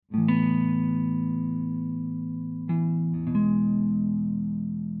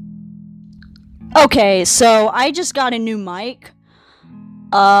Okay, so I just got a new mic.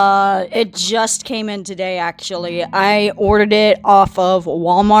 It just came in today, actually. I ordered it off of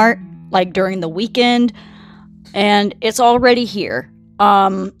Walmart, like, during the weekend, and it's already here.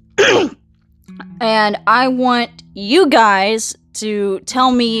 And I want you guys to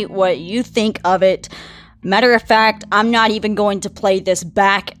tell me what you think of it. Matter of fact, I'm not even going to play this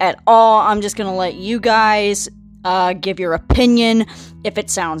back at all. I'm just gonna let you guys give your opinion, if it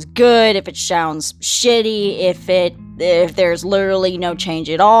sounds good, if it sounds shitty, if there's literally no change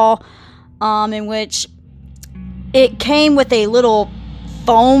at all. In which it came with a little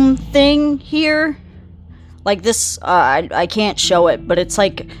foam thing here, like this. I can't show it, but it's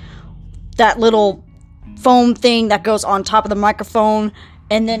like that little foam thing that goes on top of the microphone,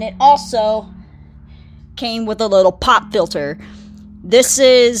 and then it also came with a little pop filter. This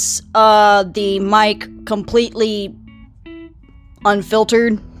is the mic completely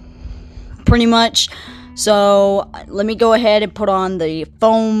unfiltered, pretty much. So let me go ahead and put on the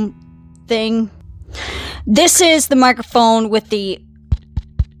foam thing. This is the microphone with the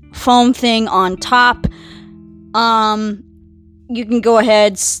foam thing on top. You can go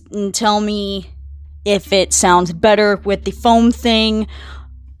ahead and tell me if it sounds better with the foam thing.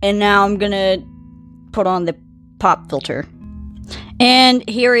 And now I'm gonna put on the pop filter. And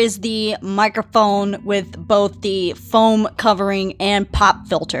here is the microphone with both the foam covering and pop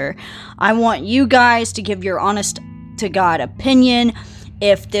filter. I want you guys to give your honest to God opinion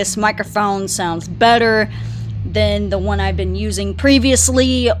if this microphone sounds better than the one I've been using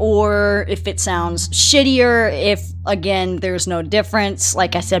previously, or if it sounds shittier, if, again, there's no difference,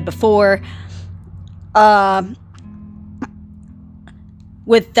 like I said before.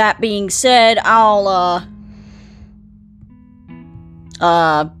 With that being said, I'll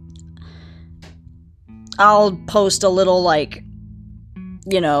post a little, like,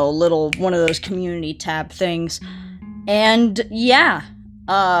 little one of those community tab things. And yeah,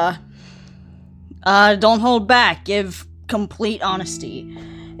 don't hold back. Give complete honesty.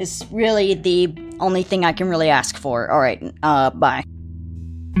 It's really the only thing I can really ask for. Alright, bye.